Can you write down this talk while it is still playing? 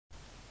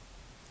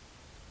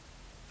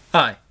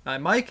Hi,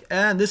 I'm Mike,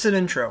 and this is an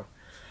intro.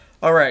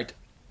 Alright,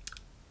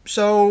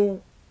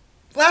 so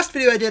last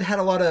video I did had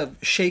a lot of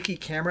shaky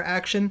camera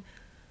action.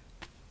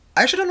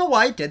 I actually don't know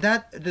why I did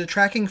that. The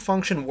tracking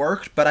function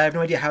worked, but I have no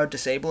idea how to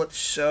disable it,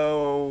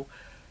 so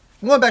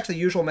I'm going back to the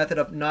usual method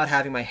of not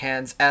having my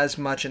hands as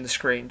much in the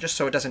screen, just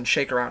so it doesn't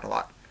shake around a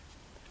lot.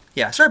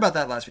 Yeah, sorry about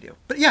that last video.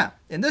 But yeah,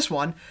 in this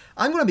one,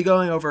 I'm going to be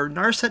going over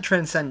Narset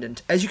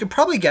Transcendent. As you can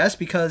probably guess,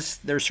 because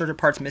there's certain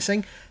parts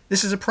missing,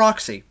 this is a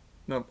proxy.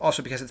 Well,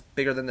 also because it's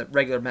bigger than the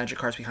regular Magic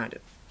cards behind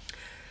it.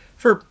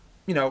 For,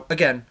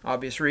 again,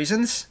 obvious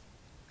reasons.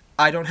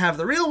 I don't have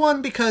the real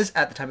one because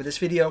at the time of this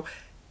video,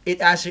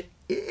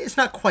 it's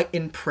not quite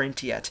in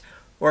print yet.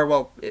 Or,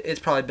 well, it's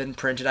probably been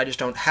printed. I just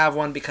don't have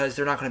one because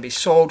they're not going to be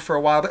sold for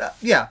a while. But,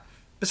 yeah,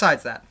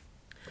 besides that.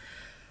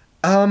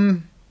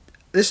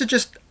 This is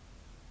just...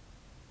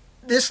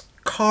 This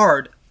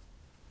card...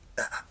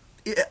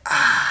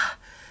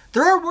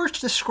 there are words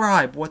to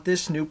describe what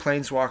this new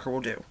Planeswalker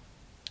will do.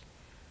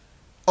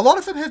 A lot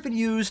of them have been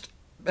used,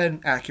 and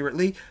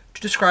accurately,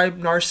 to describe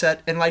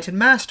Narset Enlightened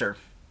Master,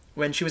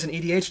 when she was an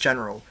EDH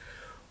general,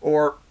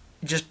 or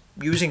just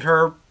using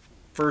her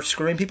for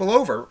screwing people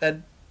over.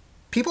 And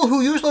people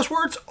who use those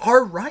words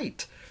are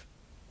right.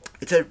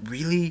 It's a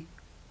really,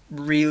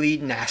 really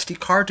nasty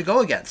card to go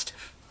against.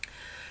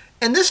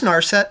 And this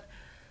Narset,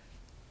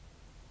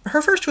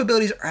 her first two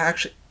abilities are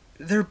actually...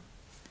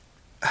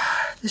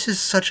 This is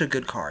such a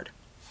good card.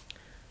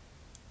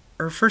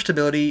 Her first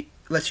ability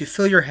lets you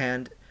fill your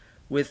hand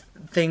with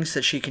things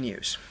that she can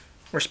use.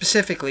 Or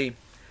specifically,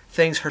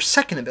 things her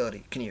second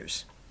ability can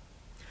use.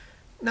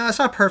 Now, it's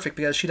not perfect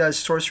because she does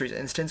Sorcery's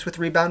Instance with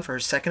Rebound for her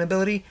second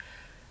ability,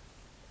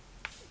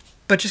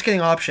 but just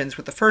getting options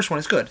with the first one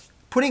is good.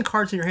 Putting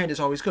cards in your hand is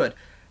always good.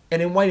 And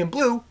in white and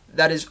blue,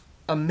 that is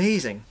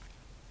amazing.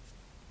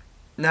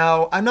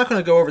 Now, I'm not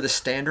going to go over the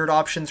standard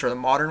options or the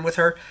modern with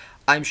her.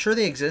 I'm sure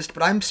they exist,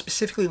 but I'm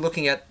specifically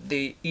looking at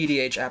the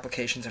EDH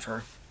applications of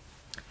her.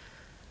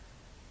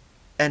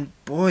 And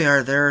boy,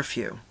 are there a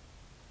few.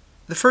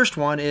 The first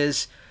one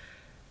is,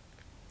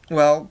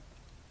 well,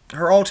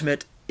 her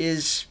ultimate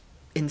is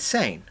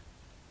insane.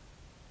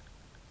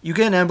 You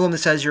get an emblem that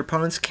says your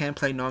opponents can't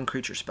play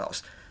non-creature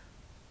spells.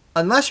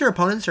 Unless your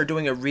opponents are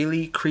doing a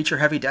really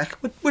creature-heavy deck,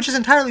 which is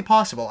entirely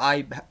possible.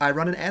 I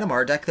run an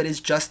Animar deck that is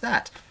just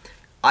that.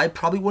 I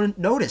probably wouldn't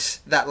notice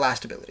that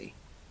last ability.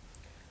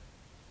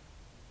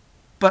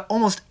 But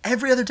almost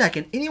every other deck,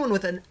 and anyone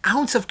with an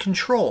ounce of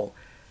control,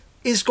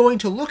 is going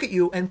to look at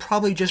you and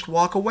probably just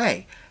walk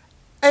away.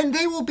 And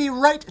they will be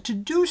right to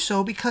do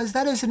so because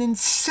that is an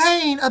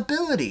insane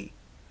ability.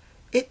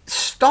 It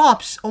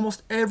stops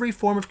almost every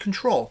form of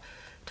control.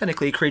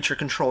 Technically, creature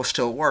control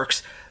still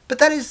works, but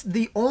that is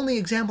the only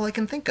example I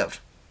can think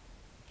of.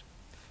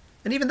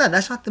 And even then,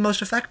 that's not the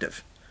most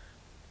effective.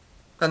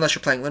 Unless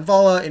you're playing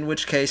Linvala, in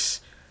which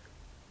case,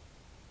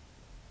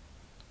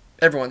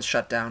 everyone's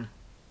shut down.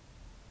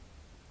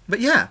 But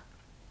yeah.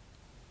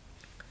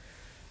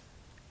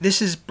 This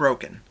is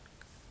broken.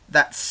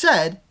 That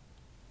said,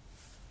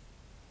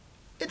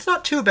 it's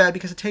not too bad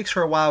because it takes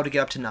her a while to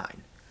get up to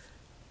 9.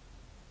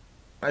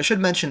 I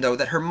should mention, though,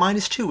 that her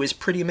 -2 is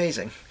pretty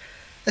amazing.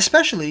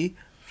 Especially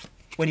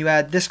when you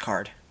add this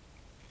card.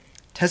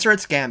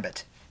 Tezzeret's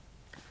Gambit.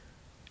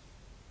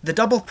 The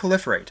double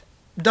proliferate.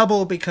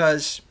 Double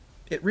because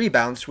it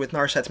rebounds with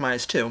Narset's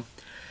 -2.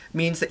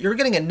 Means that you're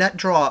getting a net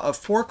draw of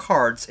 4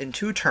 cards in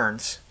 2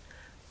 turns,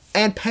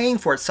 and paying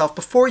for itself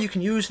before you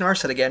can use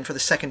Narset again for the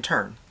second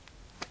turn.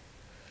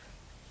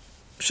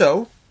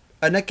 So,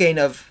 a net gain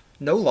of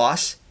no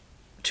loss,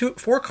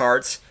 4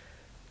 cards,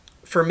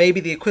 for maybe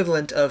the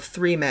equivalent of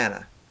 3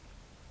 mana.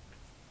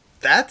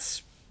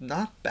 That's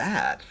not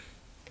bad.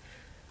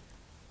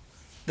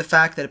 The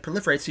fact that it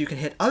proliferates so you can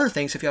hit other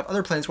things, if you have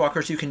other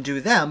Planeswalkers, you can do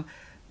them,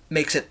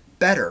 makes it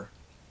better.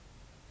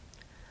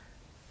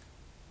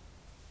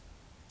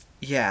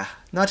 Yeah,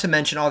 not to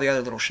mention all the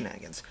other little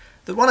shenanigans.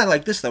 The one I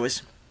like this, though,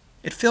 is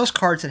it fills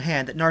cards in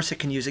hand that Narset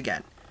can use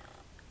again.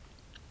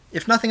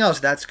 If nothing else,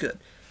 that's good.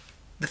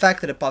 The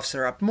fact that it buffs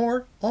her up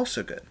more,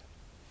 also good.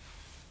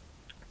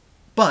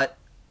 But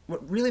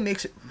what really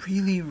makes it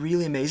really,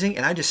 really amazing,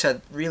 and I just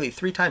said really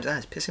 3 times, that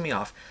is pissing me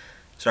off.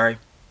 Sorry.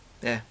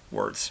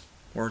 Words.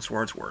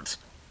 Words.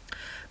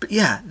 But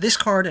yeah, this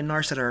card and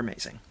Narset are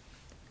amazing.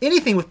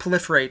 Anything with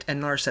Proliferate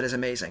and Narset is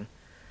amazing.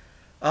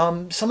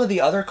 Some of the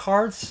other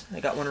cards,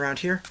 I got one around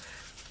here.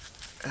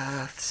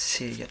 Let's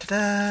see.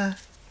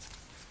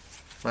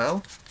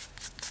 Well,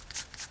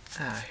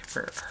 where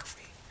are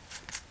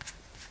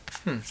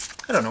we?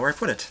 I don't know where I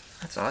put it.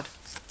 That's odd.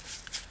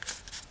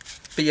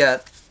 But yeah,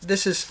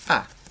 this is...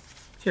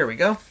 here we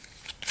go.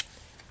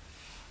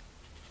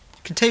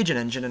 Contagion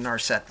Engine in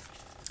Narset.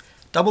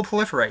 Double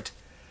Proliferate.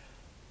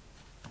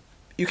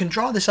 You can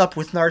draw this up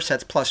with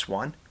Narset's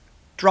 +1,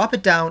 drop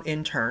it down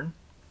in turn.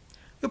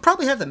 You'll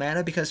probably have the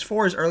mana because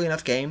 4 is early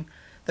enough game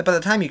that by the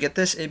time you get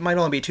this, it might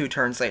only be 2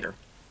 turns later.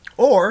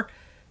 Or,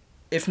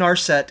 if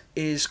Narset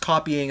is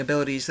copying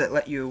abilities that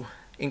let you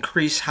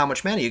increase how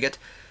much mana you get,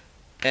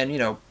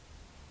 and,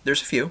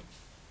 there's a few.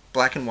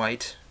 Black and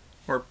white,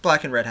 or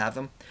black and red have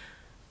them.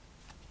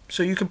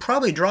 So you can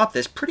probably drop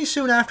this pretty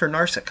soon after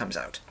Narset comes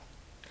out.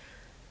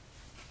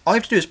 All you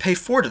have to do is pay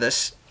 4 to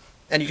this,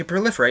 and you can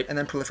proliferate, and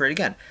then proliferate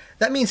again.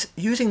 That means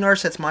using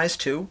Narset's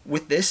 -2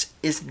 with this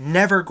is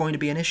never going to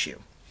be an issue.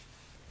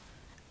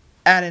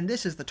 Add in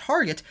this as the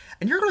target,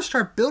 and you're going to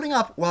start building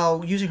up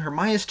while using her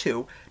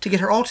 -2 to get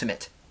her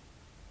ultimate.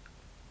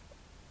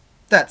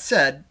 That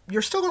said,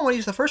 you're still going to want to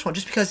use the first one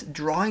just because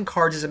drawing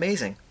cards is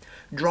amazing.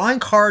 Drawing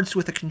cards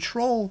with a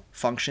control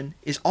function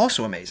is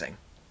also amazing.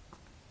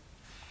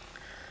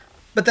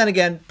 But then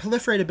again,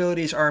 proliferate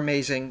abilities are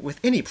amazing with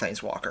any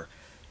Planeswalker.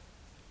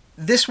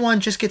 This one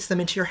just gets them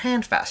into your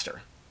hand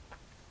faster.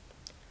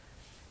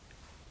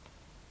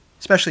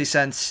 Especially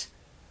since...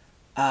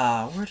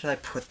 where did I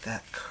put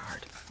that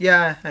card?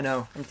 Yeah, I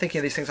know. I'm thinking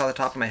of these things off the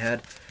top of my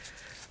head.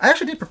 I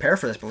actually did prepare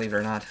for this, believe it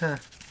or not. Huh.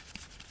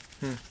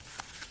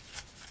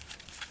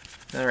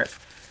 Alright.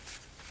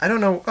 I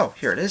don't know... Oh,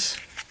 here it is.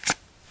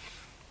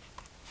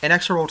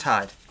 Inexorable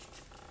Tide.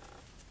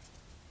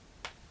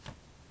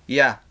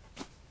 Yeah.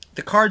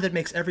 The card that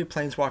makes every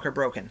Planeswalker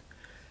broken.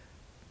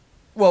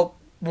 Well,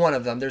 one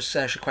of them. There's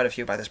actually quite a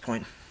few by this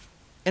point.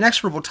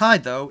 Inexorable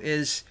Tide, though,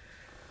 is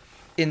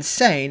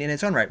insane in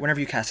its own right whenever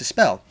you cast a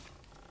spell.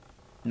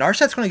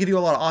 Narset's going to give you a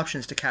lot of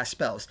options to cast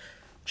spells.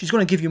 She's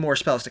going to give you more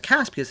spells to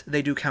cast because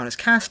they do count as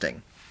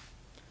casting.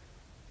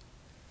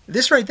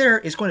 This right there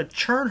is going to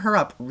churn her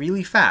up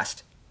really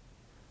fast.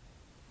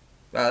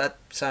 Wow, that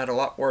sounded a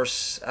lot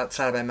worse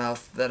outside of my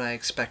mouth than I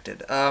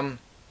expected.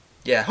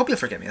 Yeah, hope you'll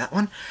forgive me that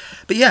one.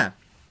 But yeah,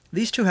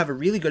 these two have a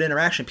really good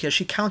interaction because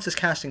she counts as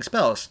casting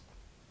spells.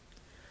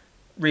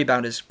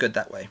 Rebound is good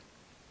that way.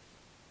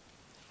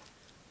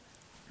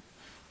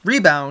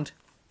 Rebound,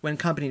 when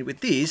accompanied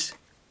with these,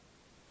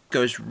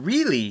 goes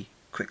really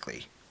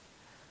quickly.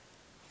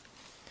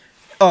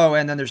 Oh,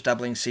 and then there's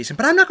Doubling Season.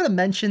 But I'm not going to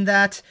mention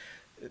that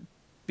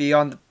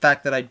beyond the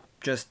fact that I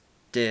just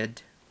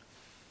did.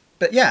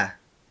 But yeah,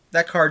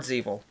 that card's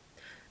evil.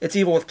 It's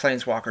evil with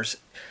Planeswalkers.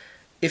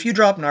 If you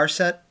drop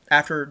Narset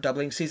after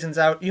Doubling Season's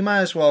out, you might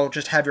as well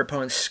just have your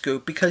opponent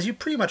scoop because you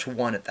pretty much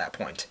won at that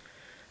point.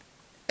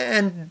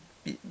 And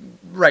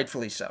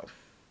rightfully so.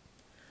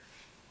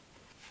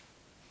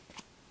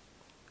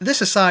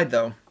 This aside,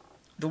 though,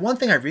 the one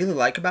thing I really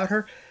like about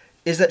her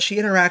is that she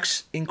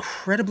interacts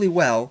incredibly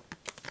well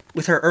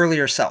with her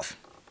earlier self.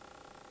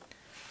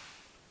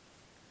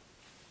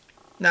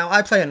 Now,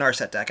 I play a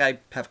Narset deck. I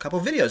have a couple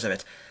videos of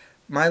it.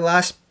 My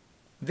last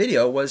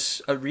video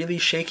was a really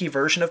shaky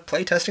version of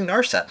playtesting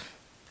Narset.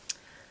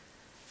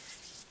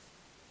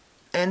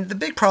 And the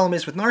big problem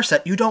is with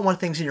Narset, you don't want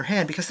things in your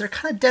hand because they're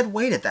kind of dead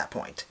weight at that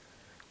point.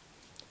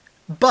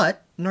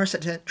 But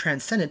Narset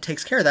Transcendent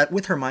takes care of that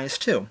with her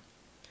 -2.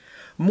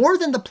 More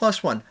than the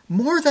 +1,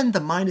 more than the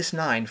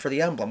 -9 for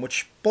the emblem,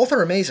 which both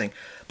are amazing,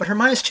 but her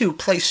 -2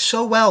 plays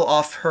so well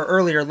off her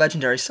earlier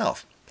legendary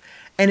self.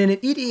 And in an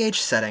EDH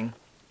setting,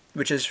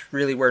 which is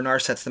really where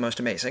Narset's the most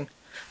amazing,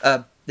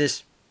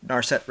 this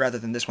Narset rather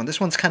than this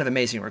one's kind of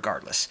amazing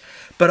regardless.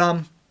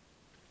 But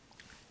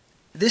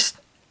this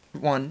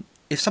one,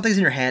 if something's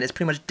in your hand, it's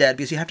pretty much dead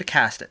because you have to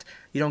cast it.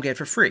 You don't get it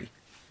for free.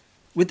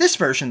 With this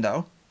version,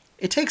 though,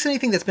 it takes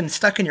anything that's been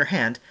stuck in your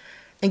hand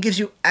and gives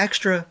you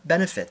extra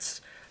benefits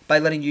by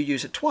letting you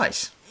use it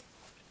twice.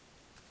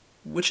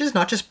 Which is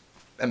not just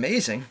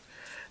amazing,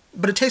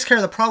 but it takes care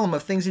of the problem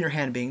of things in your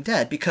hand being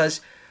dead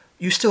because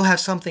you still have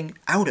something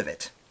out of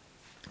it.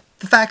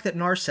 The fact that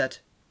Narset,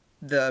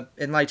 the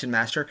Enlightened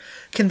Master,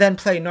 can then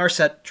play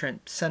Narset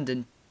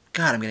Transcendent...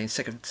 God, I'm getting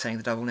sick of saying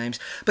the double names.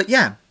 But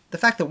yeah, the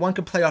fact that one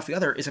can play off the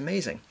other is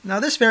amazing. Now,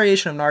 this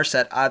variation of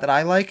Narset that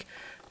I like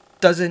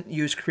doesn't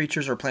use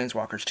creatures or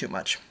planeswalkers too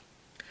much.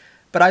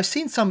 But I've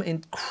seen some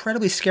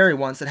incredibly scary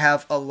ones that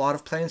have a lot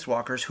of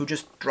planeswalkers who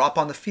just drop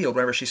on the field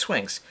wherever she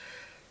swings.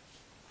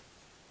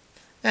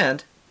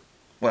 And,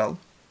 well,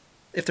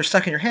 if they're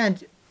stuck in your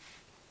hand,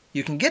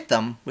 you can get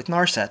them with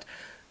Narset.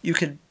 You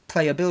could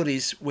play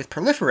abilities with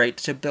Proliferate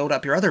to build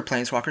up your other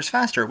planeswalkers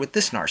faster with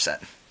this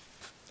Narset.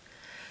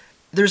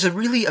 There's a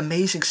really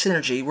amazing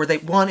synergy where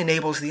one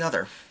enables the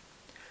other.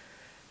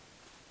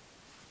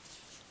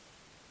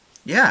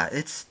 Yeah,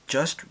 it's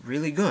just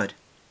really good.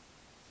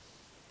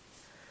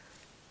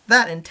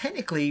 That, and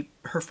technically,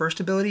 her first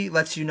ability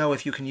lets you know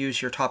if you can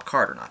use your top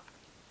card or not.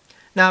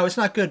 Now, it's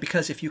not good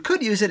because if you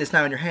could use it, it's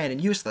now in your hand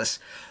and useless.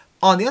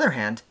 On the other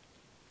hand,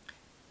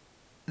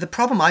 the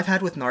problem I've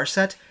had with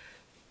Narset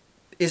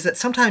is that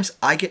sometimes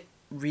I get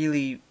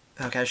really...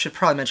 Okay, I should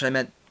probably mention I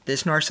meant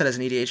this Narset as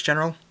an EDH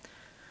general.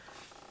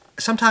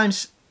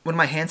 Sometimes, when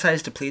my hand size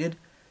is depleted,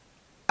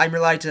 I'm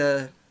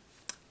downgraded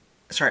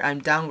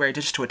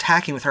just to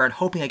attacking with her and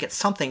hoping I get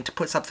something to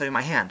put something in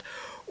my hand,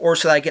 or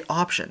so that I get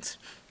options.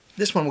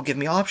 This one will give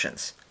me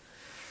options.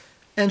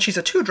 And she's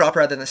a 2-drop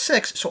rather than a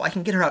 6, so I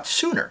can get her out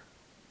sooner.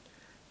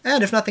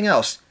 And if nothing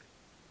else,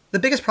 the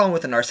biggest problem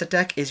with the Narset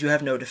deck is you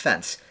have no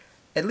defense.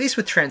 At least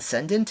with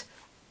Transcendent,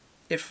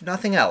 if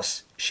nothing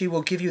else, she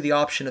will give you the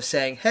option of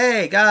saying,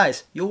 hey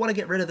guys, you'll want to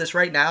get rid of this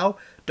right now,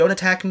 don't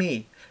attack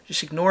me.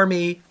 Just ignore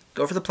me,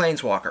 go for the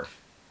Planeswalker.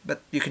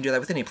 but you can do that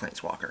with any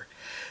Planeswalker.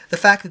 The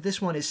fact that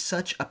this one is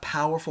such a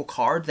powerful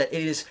card that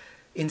it is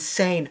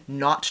insane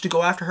not to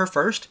go after her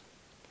first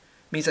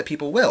means that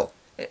people will.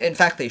 In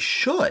fact, they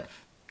should.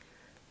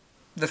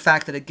 The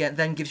fact that it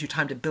then gives you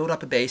time to build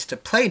up a base to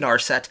play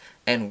Narset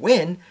and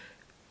win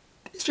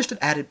is just an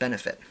added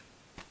benefit.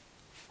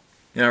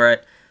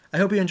 Alright, I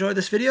hope you enjoyed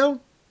this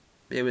video.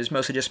 It was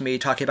mostly just me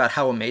talking about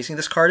how amazing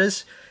this card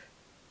is,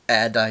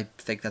 and I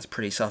think that's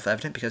pretty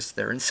self-evident because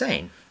they're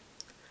insane.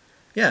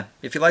 Yeah,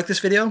 if you like this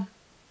video,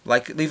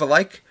 leave a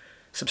like,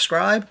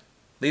 subscribe,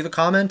 leave a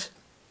comment.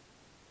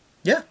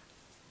 Yeah.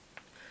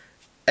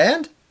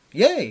 And,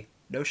 yay!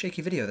 No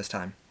shaky video this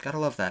time. Gotta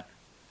love that.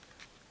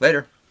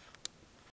 Later.